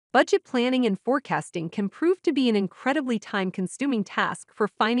Budget planning and forecasting can prove to be an incredibly time-consuming task for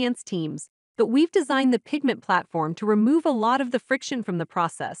finance teams, but we've designed the Pigment platform to remove a lot of the friction from the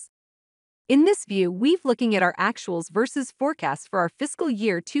process. In this view, we're looking at our actuals versus forecasts for our fiscal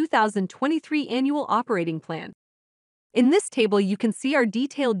year 2023 annual operating plan. In this table, you can see our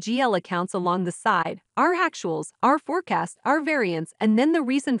detailed GL accounts along the side, our actuals, our forecast, our variance, and then the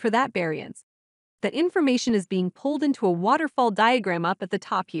reason for that variance. The information is being pulled into a waterfall diagram up at the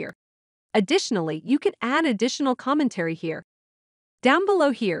top here. Additionally, you can add additional commentary here. Down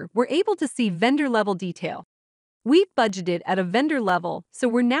below here, we're able to see vendor-level detail. We've budgeted at a vendor level, so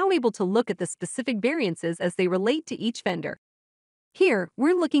we're now able to look at the specific variances as they relate to each vendor. Here,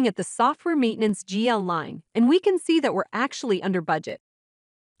 we're looking at the software maintenance GL line, and we can see that we're actually under budget.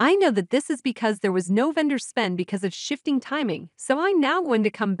 I know that this is because there was no vendor spend because of shifting timing, so I'm now going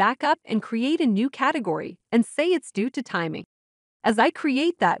to come back up and create a new category and say it's due to timing. As I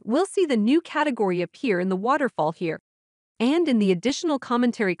create that, we'll see the new category appear in the waterfall here. And in the additional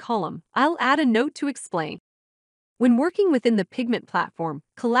commentary column, I'll add a note to explain. When working within the Pigment platform,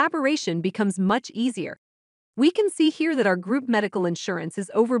 collaboration becomes much easier. We can see here that our group medical insurance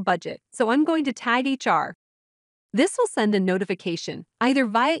is over budget, so I'm going to tag HR. This will send a notification, either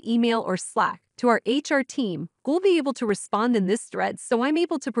via email or Slack, to our HR team. We'll be able to respond in this thread, so I'm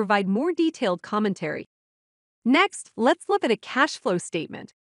able to provide more detailed commentary. Next, let's look at a cash flow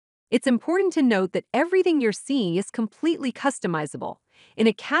statement. It's important to note that everything you're seeing is completely customizable. In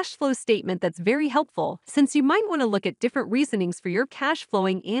a cash flow statement, that's very helpful, since you might want to look at different reasonings for your cash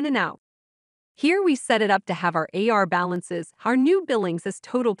flowing in and out. Here we set it up to have our AR balances, our new billings as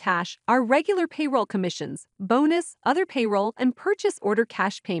total cash, our regular payroll commissions, bonus, other payroll, and purchase order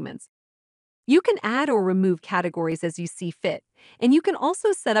cash payments. You can add or remove categories as you see fit, and you can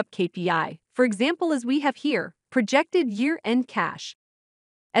also set up KPI, for example as we have here, projected year-end cash.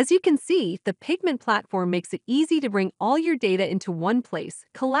 As you can see, the Pigment platform makes it easy to bring all your data into one place,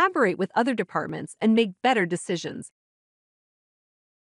 collaborate with other departments, and make better decisions.